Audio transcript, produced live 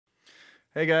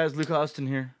Hey guys, Luke Austin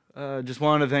here. Just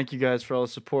wanted to thank you guys for all the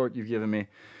support you've given me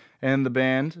and the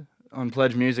band on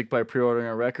Pledge Music by pre-ordering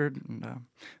our record. And,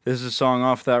 this is a song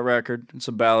off that record. It's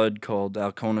a ballad called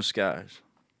Alcona Skies.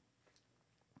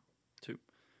 2,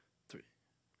 3,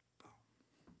 go.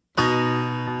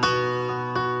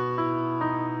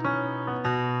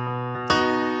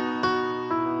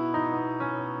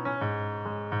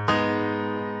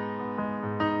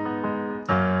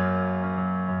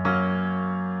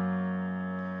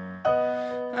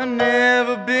 I've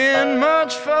never been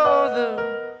much for the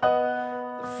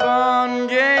fun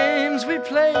games we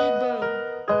played, but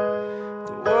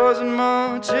there wasn't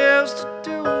much else to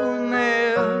do in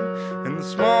there. In the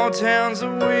small towns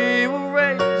that we were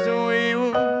raised, and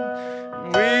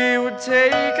we would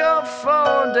take off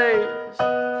 4 days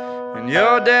in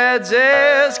your dad's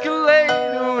Escalade.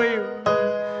 We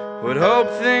would hope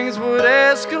things would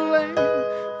escalate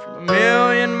from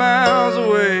 1,000,000 miles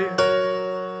away.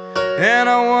 And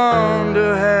I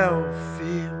wonder how it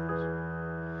feels.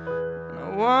 And I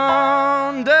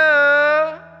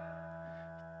wonder,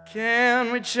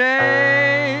 can we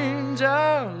change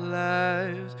our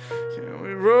lives? Can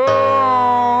we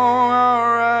wrong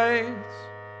our rights?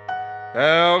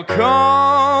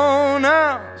 Alcona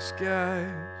skies,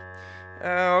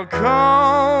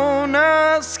 Alcona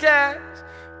skies.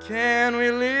 Can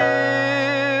we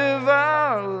live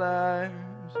our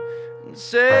lives and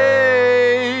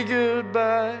say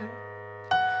goodbye?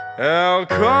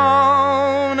 Alcona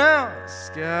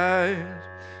skies,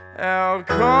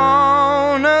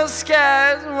 Alcona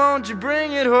skies, won't you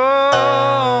bring it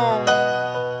home?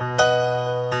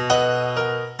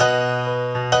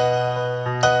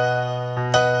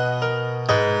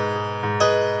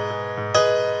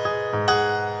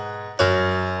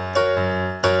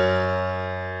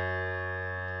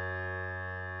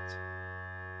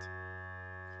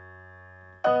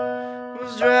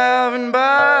 Was driving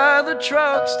by the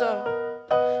truck stop,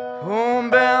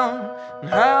 homebound on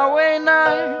Highway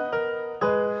 9,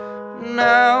 and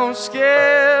I was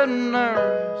scared and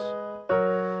nervous,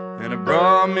 and it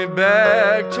brought me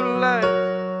back to life.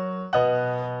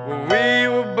 Well, we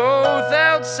were both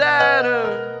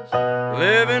outsiders,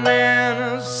 living in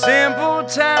a simple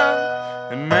town,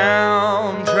 and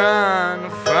now I'm trying to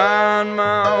find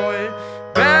my way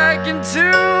back into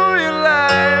your life.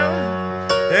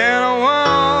 And I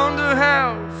wonder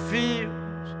how it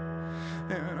feels,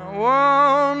 and I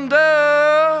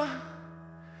wonder,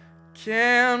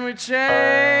 can we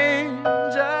change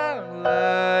our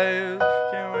lives?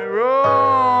 Can we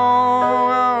wrong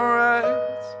our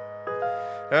rights?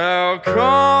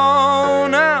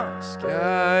 Alcona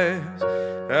skies,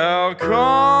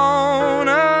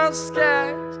 Alcona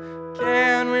skies,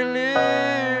 can we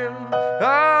live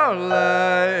our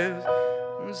lives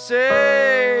and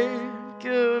say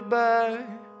goodbye?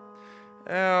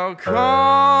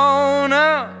 Alcona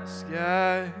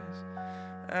skies,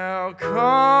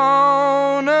 Alcona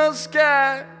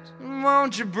skies,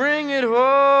 won't you bring it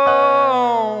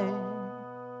home?